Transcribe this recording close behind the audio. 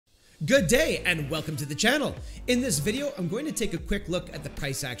Good day and welcome to the channel. In this video, I'm going to take a quick look at the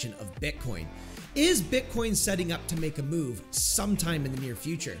price action of Bitcoin. Is Bitcoin setting up to make a move sometime in the near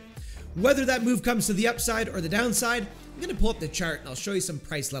future? Whether that move comes to the upside or the downside, I'm going to pull up the chart and I'll show you some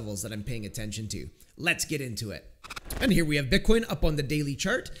price levels that I'm paying attention to. Let's get into it. And here we have Bitcoin up on the daily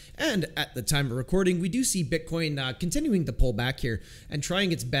chart, and at the time of recording we do see Bitcoin continuing to pull back here and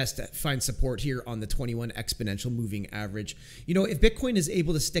trying its best to find support here on the 21 exponential moving average. You know, if Bitcoin is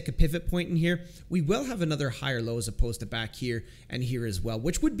able to stick a pivot point in here, we will have another higher low as opposed to back here and here as well,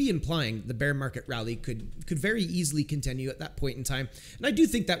 which would be implying the bear market rally could very easily continue at that point in time. And I do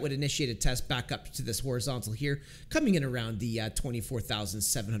think that would initiate a test back up to this horizontal here, coming in around the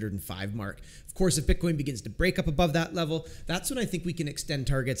 24,705 mark. Of course, if Bitcoin begins to break up above that level, that's when I think we can extend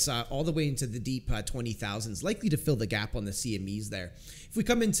targets all the way into the deep 20,000s, likely to fill the gap on the CMEs there. If we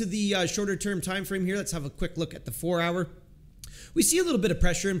come into the shorter term time frame here, let's have a quick look at the 4-hour. We see a little bit of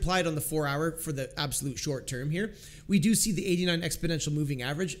pressure implied on the 4-hour for the absolute short term here. We do see the 89 exponential moving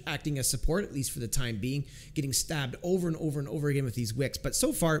average acting as support, at least for the time being, getting stabbed over and over and over again with these wicks. But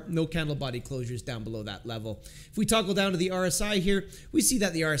so far, no candle body closures down below that level. If we toggle down to the RSI here, we see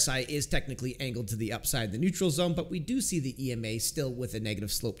that the RSI is technically angled to the upside, the neutral zone, but we do see the EMA still with a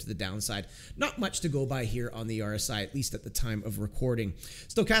negative slope to the downside. Not much to go by here on the RSI, at least at the time of recording.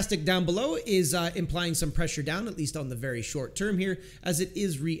 Stochastic down below is implying some pressure down, at least on the very short term here, as it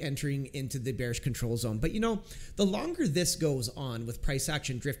is re-entering into the bearish control zone. But you know, the longer this goes on with price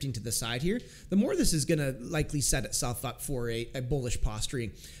action drifting to the side here, the more this is going to likely set itself up for a bullish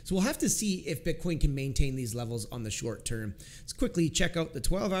posturing. So we'll have to see if Bitcoin can maintain these levels on the short term. Let's quickly check out the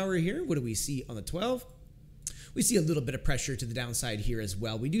 12-hour here. What do we see on the 12? We see a little bit of pressure to the downside here as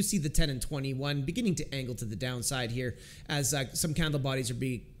well. We do see the 10 and 21 beginning to angle to the downside here as some candle bodies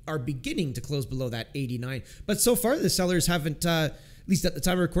are beginning to close below that 89. But so far, the sellers haven't, at least at the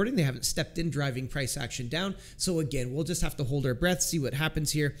time of recording, they haven't stepped in driving price action down. So again, we'll just have to hold our breath, see what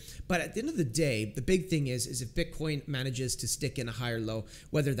happens here. But at the end of the day, the big thing is if Bitcoin manages to stick in a higher low,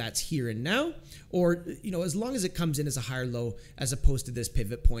 whether that's here and now, or, you know, as long as it comes in as a higher low as opposed to this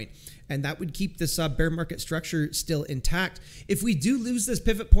pivot point, and that would keep this bear market structure still intact. If we do lose this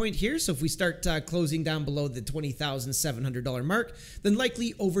pivot point here, so if we start closing down below the $20,700 mark, then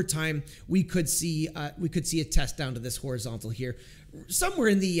likely over time we could see a test down to this horizontal here, somewhere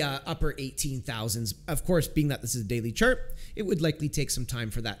in the upper 18,000s. Of course, being that this is a daily chart, it would likely take some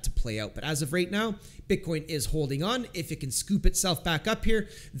time for that to play out. But as of right now, Bitcoin is holding on. If it can scoop itself back up here,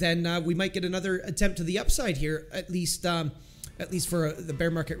 then we might get another attempt to the upside here, at least for the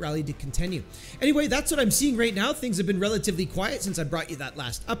bear market rally to continue. Anyway, that's what I'm seeing right now. Things have been relatively quiet since I brought you that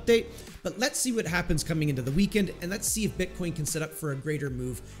last update, but let's see what happens coming into the weekend, and let's see if Bitcoin can set up for a greater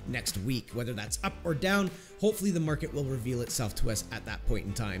move next week, whether that's up or down. Hopefully the market will reveal itself to us at that point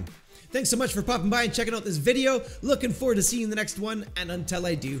in time. Thanks so much for popping by and checking out this video. Looking forward to seeing you in the next one, and until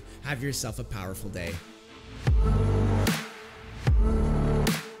I do, have yourself a powerful day.